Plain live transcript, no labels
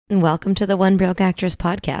and welcome to the One Broke Actress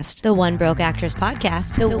Podcast. The One Broke Actress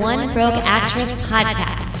Podcast. The One Broke Actress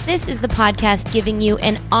Podcast. This is the podcast giving you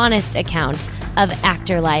an honest account of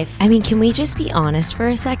actor life. I mean, can we just be honest for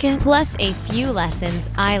a second? Plus a few lessons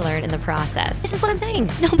I learned in the process. This is what I'm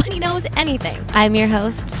saying. Nobody knows anything. I'm your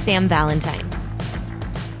host, Sam Valentine.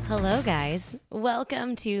 Hello, guys.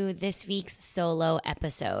 Welcome to this week's solo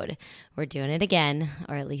episode. We're doing it again,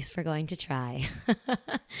 or at least we're going to try.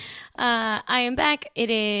 I am back. It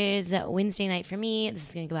is Wednesday night for me. This is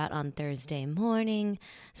going to go out on Thursday morning,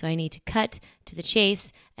 so I need to cut to the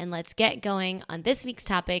chase, and let's get going on this week's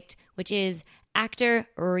topic, which is actor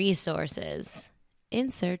resources.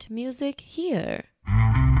 Insert music here.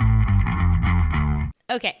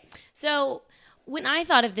 Okay, so when I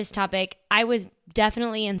thought of this topic, I was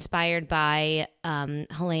definitely inspired by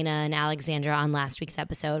Helena and Alexandra on last week's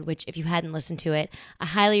episode, which if you hadn't listened to it, I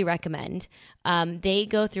highly recommend. They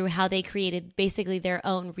go through how they created basically their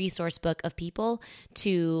own resource book of people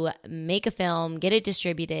to make a film, get it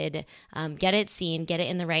distributed, get it seen, get it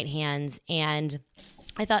in the right hands, and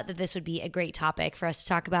I thought that this would be a great topic for us to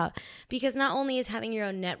talk about because not only is having your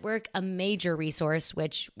own network a major resource,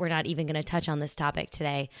 which we're not even going to touch on this topic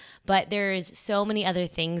today, but there's so many other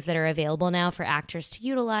things that are available now for actors to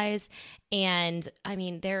utilize. And I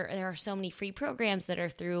mean, there are so many free programs that are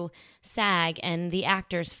through SAG and the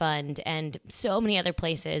Actors Fund and so many other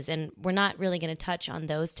places. And we're not really going to touch on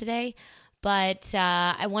those today. But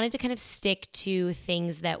I wanted to kind of stick to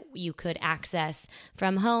things that you could access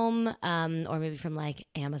from home or maybe from like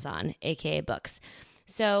Amazon, aka books.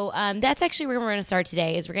 So that's actually where we're going to start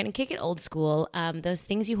today is we're going to kick it old school, those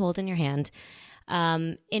things you hold in your hand.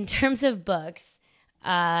 In terms of books,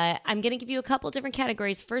 I'm going to give you a couple different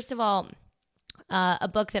categories. First of all, a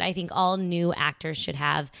book that I think all new actors should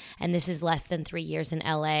have, and this is Less Than 3 Years in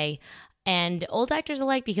LA, and old actors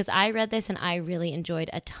alike, because I read this and I really enjoyed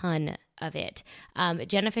a ton of it.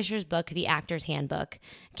 Jenna Fischer's book, The Actor's Handbook,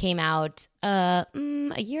 came out a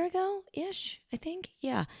year ago-ish, I think.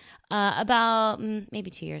 Yeah. About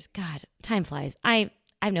maybe 2 years. God, time flies. I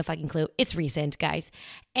have no fucking clue. It's recent, guys.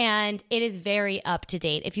 And it is very up to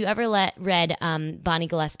date. If you ever read Bonnie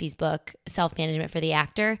Gillespie's book, Self-Management for the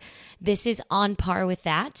Actor, this is on par with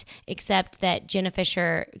that, except that Jenna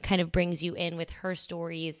Fischer kind of brings you in with her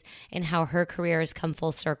stories and how her career has come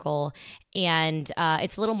full circle. And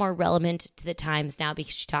it's a little more relevant to the times now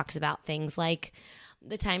because she talks about things like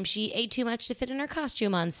the time she ate too much to fit in her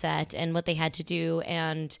costume on set and what they had to do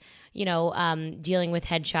and, you know, dealing with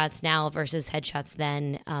headshots now versus headshots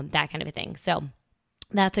then, that kind of a thing. So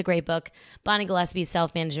that's a great book. Bonnie Gillespie's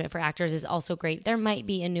Self-Management for Actors is also great. There might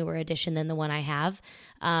be a newer edition than the one I have,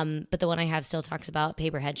 but the one I have still talks about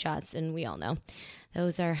paper headshots, and we all know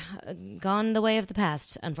those are gone the way of the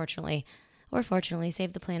past, unfortunately. Or fortunately,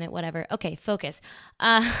 save the planet, whatever. Okay, focus.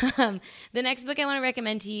 The next book I want to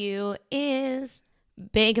recommend to you is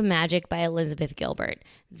Big Magic by Elizabeth Gilbert.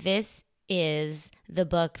 This is the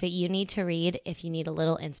book that you need to read if you need a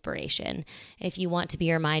little inspiration. If you want to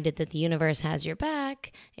be reminded that the universe has your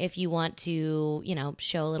back, if you want to, you know,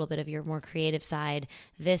 show a little bit of your more creative side,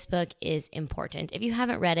 this book is important. If you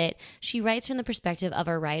haven't read it, she writes from the perspective of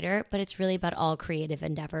a writer, but it's really about all creative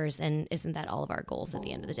endeavors, and isn't that all of our goals at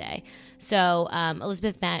the end of the day? So,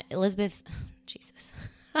 Jesus.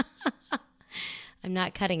 I'm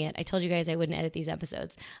not cutting it. I told you guys I wouldn't edit these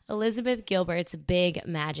episodes. Elizabeth Gilbert's Big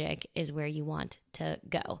Magic is where you want to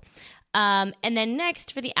go. And then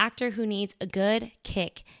next, for the actor who needs a good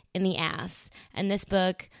kick in the ass. And this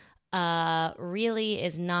book really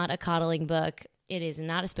is not a coddling book. It is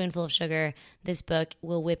not a spoonful of sugar. This book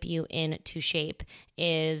will whip you into shape.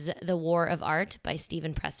 Is The War of Art by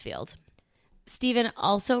Steven Pressfield. Steven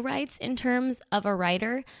also writes in terms of a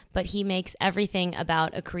writer, but he makes everything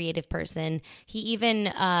about a creative person. He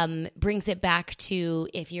even brings it back to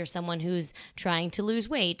if you're someone who's trying to lose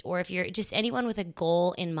weight, or if you're just anyone with a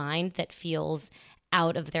goal in mind that feels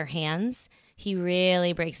out of their hands. He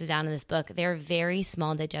really breaks it down in this book. They're very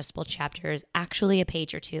small, digestible chapters, actually a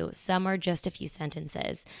page or two. Some are just a few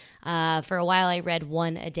sentences. For a while, I read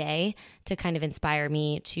one a day to kind of inspire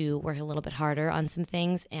me to work a little bit harder on some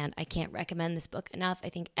things, and I can't recommend this book enough. I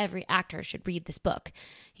think every actor should read this book.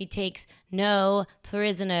 He takes no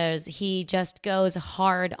prisoners. He just goes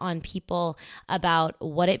hard on people about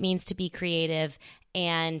what it means to be creative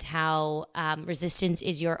and how resistance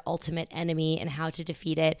is your ultimate enemy and how to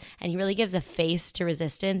defeat it. And he really gives a face to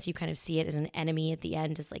resistance. You kind of see it as an enemy at the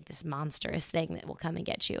end, as like this monstrous thing that will come and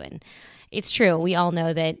get you. And it's true. We all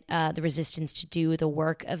know that the resistance to do the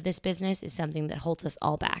work of this business is something that holds us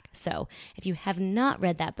all back. So if you have not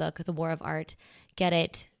read that book, The War of Art, get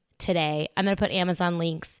it today. I'm going to put Amazon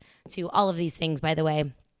links to all of these things, by the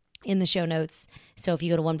way, in the show notes. So if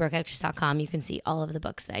you go to onebrokeactress.com, you can see all of the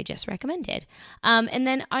books that I just recommended. And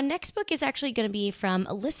then our next book is actually going to be from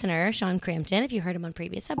a listener, Sean Crampton. If you heard him on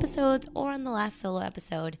previous episodes or on the last solo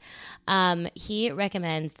episode, he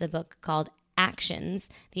recommends the book called Actions,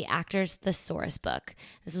 The Actor's Thesaurus Book.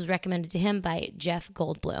 This was recommended to him by Jeff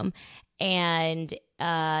Goldblum. And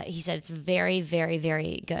he said it's very, very,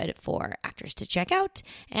 very good for actors to check out.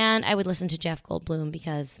 And I would listen to Jeff Goldblum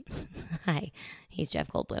because, hi, he's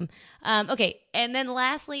Jeff Goldblum. Okay, and then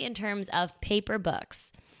lastly, in terms of paper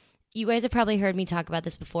books, you guys have probably heard me talk about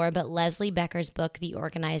this before, but Leslie Becker's book, The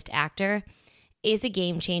Organized Actor, is a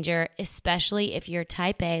game changer, especially if you're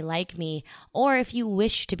type A like me, or if you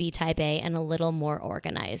wish to be type A and a little more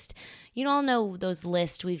organized. You all know those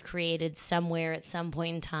lists we've created somewhere at some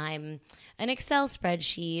point in time, an Excel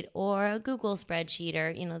spreadsheet or a Google spreadsheet,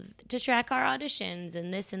 or, to track our auditions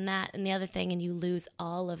and this and that and the other thing, and you lose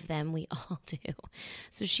all of them. We all do.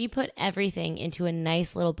 So she put everything into a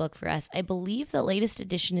nice little book for us. I believe the latest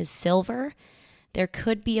edition is silver. There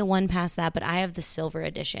could be a one past that, but I have the silver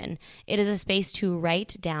edition. It is a space to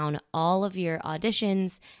write down all of your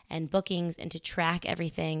auditions and bookings and to track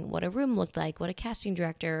everything, what a room looked like, what a casting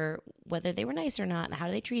director, whether they were nice or not, how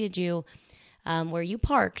they treated you, where you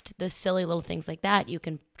parked, the silly little things like that. You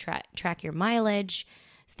can track your mileage,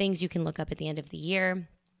 things you can look up at the end of the year.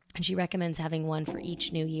 And she recommends having one for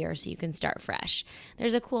each new year so you can start fresh.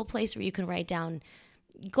 There's a cool place where you can write down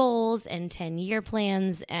goals and 10-year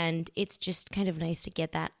plans, and it's just kind of nice to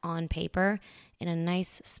get that on paper in a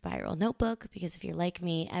nice spiral notebook, because if you're like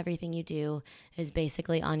me, everything you do is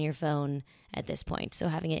basically on your phone at this point. So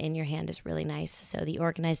having it in your hand is really nice. So The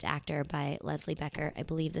Organized Actor by Leslie Becker, I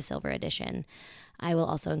believe the silver edition. I will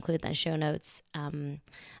also include that in show notes. I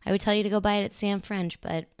would tell you to go buy it at Sam French,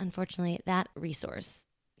 but unfortunately that resource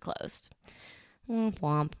closed.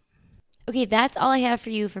 Womp. Okay, that's all I have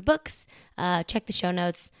for you for books. Check the show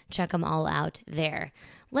notes. Check them all out there.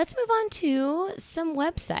 Let's move on to some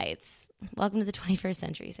websites. Welcome to the 21st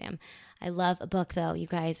century, Sam. I love a book, though. You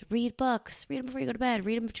guys, read books. Read them before you go to bed.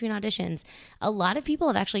 Read them between auditions. A lot of people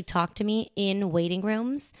have actually talked to me in waiting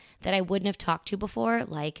rooms that I wouldn't have talked to before,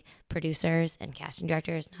 like producers and casting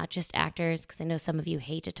directors, not just actors, because I know some of you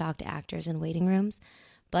hate to talk to actors in waiting rooms.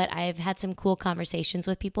 But I've had some cool conversations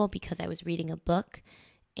with people because I was reading a book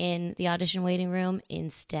in the audition waiting room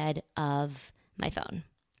instead of my phone.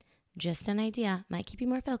 Just an idea. Might keep you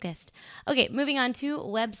more focused. Okay, moving on to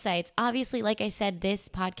websites. Obviously, like I said, this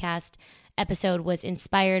podcast episode was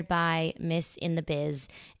inspired by Miss in the Biz.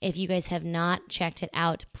 If you guys have not checked it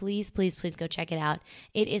out, please, please, please go check it out.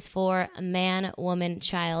 It is for man, woman,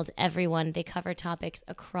 child, everyone. They cover topics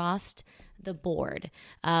across the board.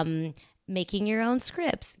 Making your own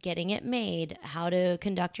scripts, getting it made, how to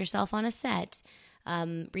conduct yourself on a set,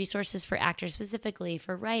 resources for actors specifically,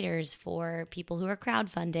 for writers, for people who are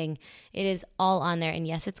crowdfunding. It is all on there. And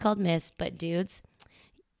yes, it's called Miss, but dudes,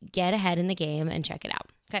 get ahead in the game and check it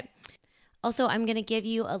out. Okay. Also, I'm going to give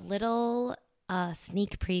you a little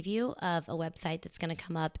sneak preview of a website that's going to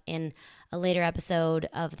come up in a later episode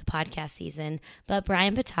of the podcast season. But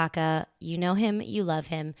Brian Pataka, you know him, you love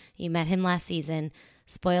him, you met him last season.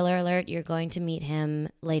 Spoiler alert, you're going to meet him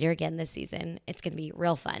later again this season. It's going to be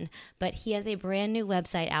real fun. But he has a brand new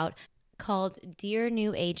website out called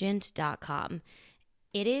DearNewAgent.com.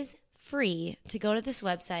 It is free to go to this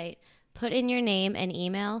website, put in your name and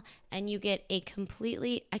email, and you get a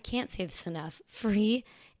completely, I can't say this enough, free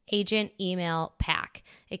agent email pack.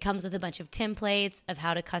 It comes with a bunch of templates of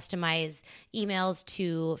how to customize emails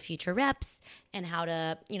to future reps and how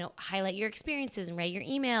to, highlight your experiences and write your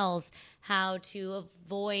emails, how to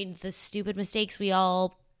avoid the stupid mistakes we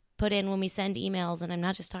all put in when we send emails. And I'm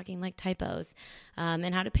not just talking like typos,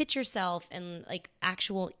 and how to pitch yourself and like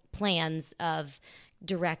actual plans of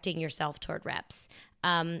directing yourself toward reps.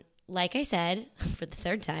 Like I said, for the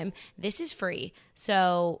third time, this is free.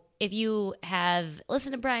 So if you have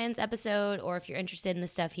listened to Brian's episode or if you're interested in the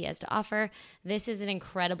stuff he has to offer, this is an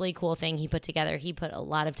incredibly cool thing he put together. He put a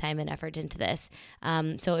lot of time and effort into this.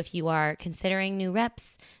 So if you are considering new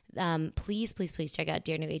reps, please, please, please check out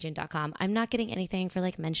DearNewAgent.com. I'm not getting anything for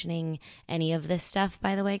like mentioning any of this stuff,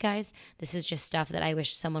 by the way, guys. This is just stuff that I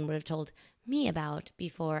wish someone would have told me about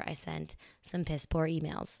before I sent some piss poor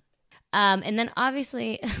emails. And then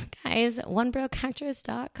obviously, guys,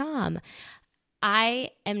 onebrokeactress.com. I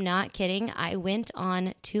am not kidding. I went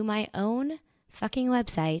on to my own fucking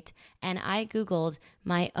website and I Googled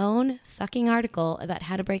my own fucking article about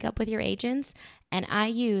how to break up with your agents, and I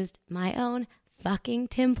used my own fucking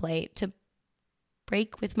template to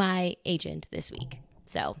break with my agent this week.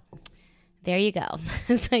 So there you go.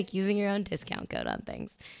 It's like using your own discount code on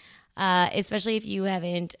things. especially if you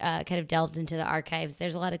haven't kind of delved into the archives.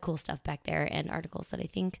 There's a lot of cool stuff back there and articles that I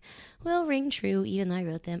think will ring true, even though I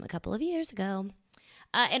wrote them a couple of years ago.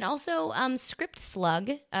 And also Script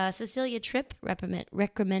Slug, Cecilia Tripp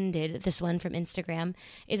recommended this one from Instagram,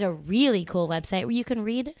 is a really cool website where you can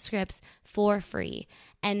read scripts for free.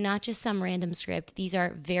 And not just some random script. These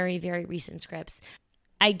are very, very recent scripts.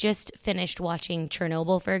 I just finished watching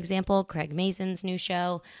Chernobyl, for example, Craig Mazin's new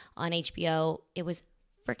show on HBO. It was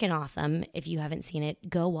freaking awesome. If you haven't seen it,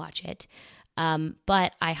 go watch it.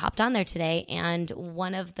 But I hopped on there today, and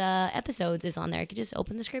one of the episodes is on there. I could just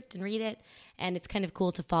open the script and read it, and it's kind of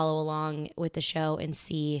cool to follow along with the show and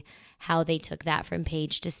see how they took that from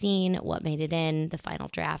page to scene, what made it in, the final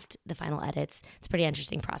draft, the final edits. It's a pretty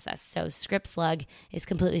interesting process. So Script Slug is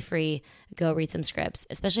completely free. Go read some scripts,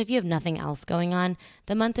 especially if you have nothing else going on.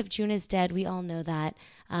 The month of June is dead. We all know that.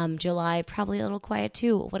 July, probably a little quiet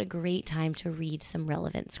too. What a great time to read some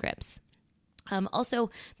relevant scripts. Also,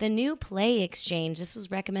 the new Play Exchange, this was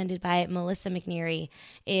recommended by Melissa McNeary,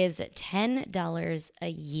 is $10 a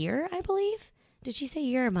year, I believe. Did she say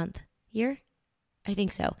year or month? Year? I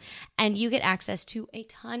think so. And you get access to a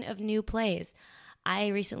ton of new plays. I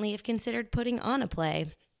recently have considered putting on a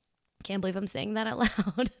play. Can't believe I'm saying that out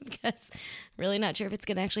loud because really not sure if it's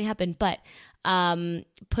going to actually happen. But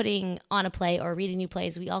putting on a play or reading new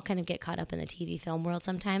plays, we all kind of get caught up in the TV film world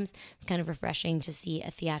sometimes. It's kind of refreshing to see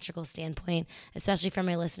a theatrical standpoint, especially for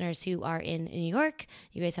my listeners who are in New York.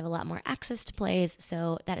 You guys have a lot more access to plays,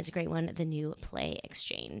 so that is a great one, the new Play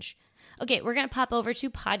Exchange. Okay, we're going to pop over to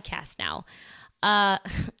podcasts now.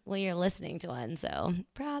 Well, you're listening to one, so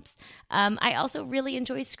props. I also really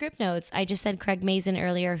enjoy script notes. I just said Craig Mazin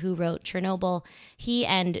earlier, who wrote Chernobyl. He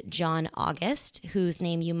and John August, whose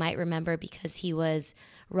name you might remember because he was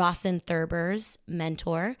Rawson Thurber's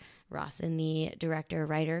mentor. Rawson, the director,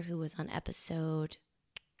 writer, who was on episode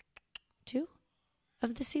 2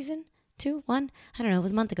 of the season? 2? 1? I don't know. It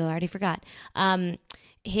was a month ago. I already forgot.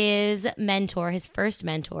 His mentor, his first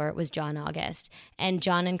mentor, was John August. And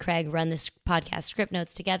John and Craig run this podcast Script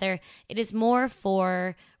Notes together. It is more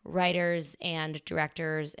for writers and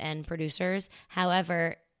directors and producers.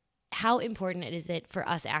 However, how important is it for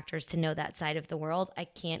us actors to know that side of the world? I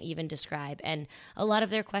can't even describe. And a lot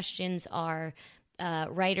of their questions are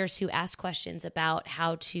writers who ask questions about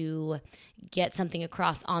how to get something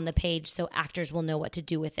across on the page so actors will know what to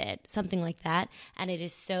do with it, something like that. And it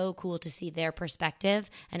is so cool to see their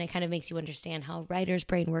perspective, and it kind of makes you understand how writer's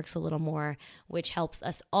brain works a little more, which helps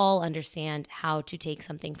us all understand how to take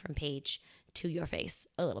something from page to your face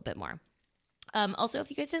a little bit more. Also, if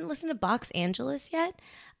you guys didn't listen to Box Angeles yet,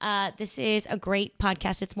 this is a great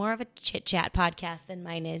podcast. It's more of a chit-chat podcast than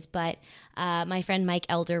mine is, but my friend Mike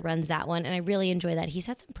Elder runs that one, and I really enjoy that. He's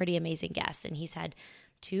had some pretty amazing guests, and he's had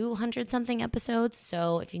 200-something episodes,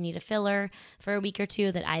 so if you need a filler for a week or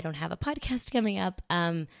two that I don't have a podcast coming up,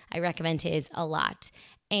 I recommend his a lot.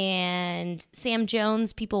 And Sam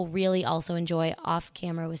Jones, people really also enjoy Off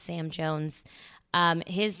Camera with Sam Jones.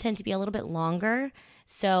 His tend to be a little bit longer,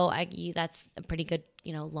 so that's a pretty good,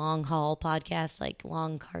 long haul podcast, like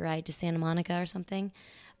long car ride to Santa Monica or something.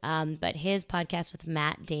 But his podcast with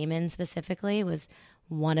Matt Damon specifically was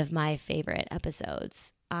one of my favorite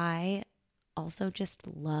episodes. I also just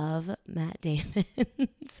love Matt Damon,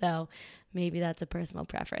 so maybe that's a personal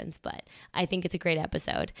preference, but I think it's a great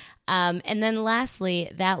episode. And then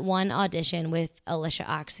lastly, that one audition with Alicia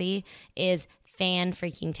Oxy is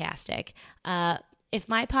fan-freaking-tastic. If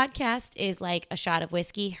my podcast is like a shot of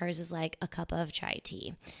whiskey, hers is like a cup of chai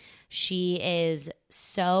tea. She is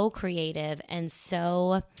so creative and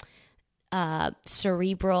so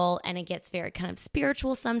cerebral, and it gets very kind of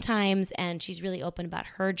spiritual sometimes, and she's really open about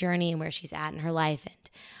her journey and where she's at in her life.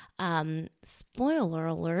 And spoiler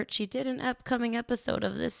alert, she did an upcoming episode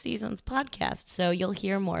of this season's podcast, so you'll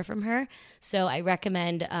hear more from her. So I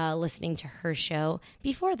recommend listening to her show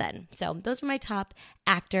before then. So those are my top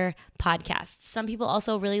actor podcasts. Some people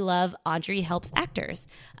also really love Audrey Helps Actors.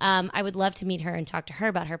 I would love to meet her and talk to her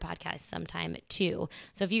about her podcast sometime too.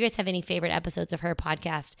 So if you guys have any favorite episodes of her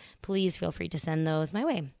podcast, please feel free to send those my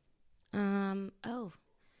way.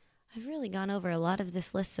 I've really gone over a lot of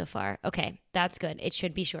this list so far. Okay, that's good. It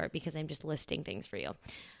should be short because I'm just listing things for you.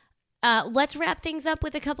 Let's wrap things up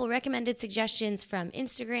with a couple recommended suggestions from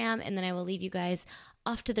Instagram, and then I will leave you guys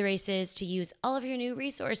off to the races to use all of your new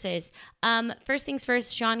resources. First things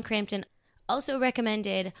first, Sean Crampton also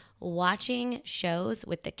recommended watching shows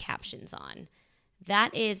with the captions on.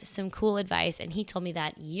 That is some cool advice, and he told me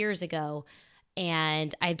that years ago.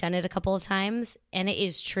 And I've done it a couple of times, and it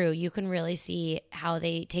is true. You can really see how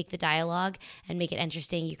they take the dialogue and make it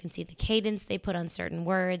interesting. You can see the cadence they put on certain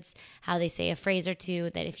words, how they say a phrase or two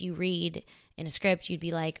that if you read in a script, you'd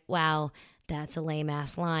be like, wow, that's a lame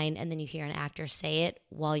ass line. And then you hear an actor say it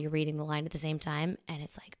while you're reading the line at the same time, and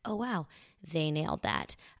it's like, oh, wow, they nailed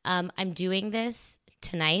that. I'm doing this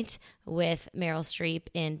tonight with Meryl Streep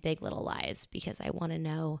in Big Little Lies because I want to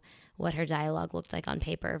know what her dialogue looked like on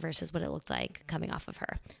paper versus what it looked like coming off of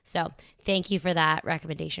her. So thank you for that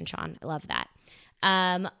recommendation, Sean. I love that.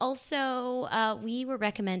 Also, we were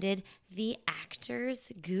recommended The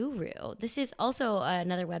Actors Guru. This is also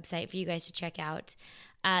another website for you guys to check out.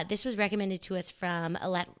 This was recommended to us from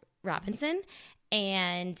Alette Robinson,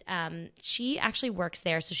 and she actually works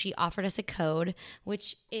there, so she offered us a code,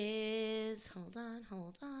 which is, hold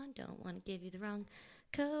on, don't want to give you the wrong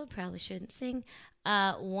code, probably shouldn't sing.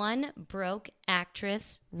 One Broke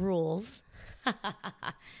Actress Rules.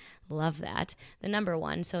 Love that. The number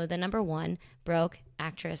one. So the number one, Broke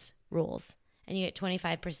Actress Rules. And you get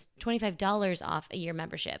 $25 off a year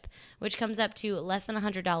membership, which comes up to less than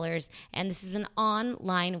 $100. And this is an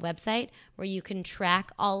online website where you can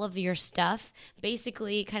track all of your stuff.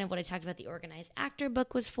 Basically, kind of what I talked about the Organized Actor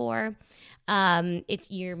book was for.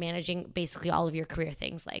 You're managing basically all of your career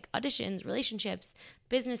things like auditions, relationships,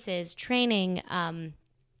 businesses, training.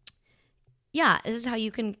 This is how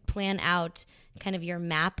you can plan out kind of your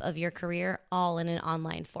map of your career all in an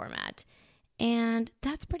online format. And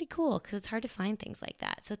that's pretty cool because it's hard to find things like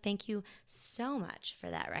that. So thank you so much for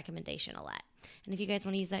that recommendation, Alette. And if you guys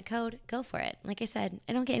want to use that code, go for it. Like I said,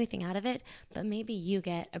 I don't get anything out of it, but maybe you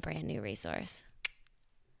get a brand new resource.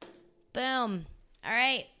 Boom. All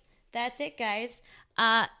right. That's it, guys.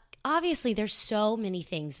 Obviously, there's so many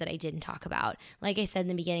things that I didn't talk about. Like I said in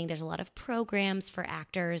the beginning, there's a lot of programs for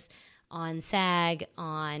actors on SAG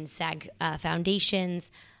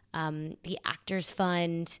foundations, the Actors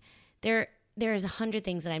Fund. There's 100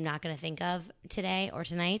 things that I'm not going to think of today or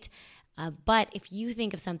tonight. But if you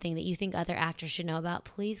think of something that you think other actors should know about,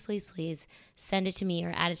 please, please, please send it to me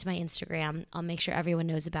or add it to my Instagram. I'll make sure everyone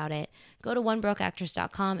knows about it. Go to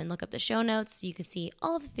onebrokeactress.com and look up the show notes so you can see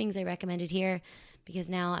all of the things I recommended here, because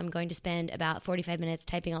now I'm going to spend about 45 minutes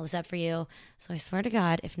typing all this up for you. So I swear to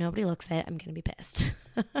God, if nobody looks at it, I'm going to be pissed.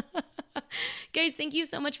 Guys, thank you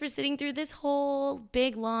so much for sitting through this whole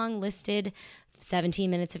big, long listed 17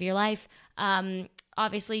 minutes of your life.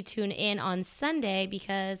 Obviously, tune in on Sunday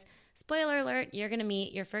because, spoiler alert, you're going to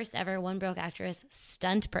meet your first ever One Broke Actress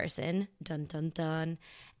stunt person. Dun, dun, dun.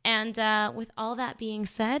 And with all that being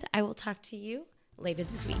said, I will talk to you later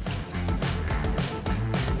this week.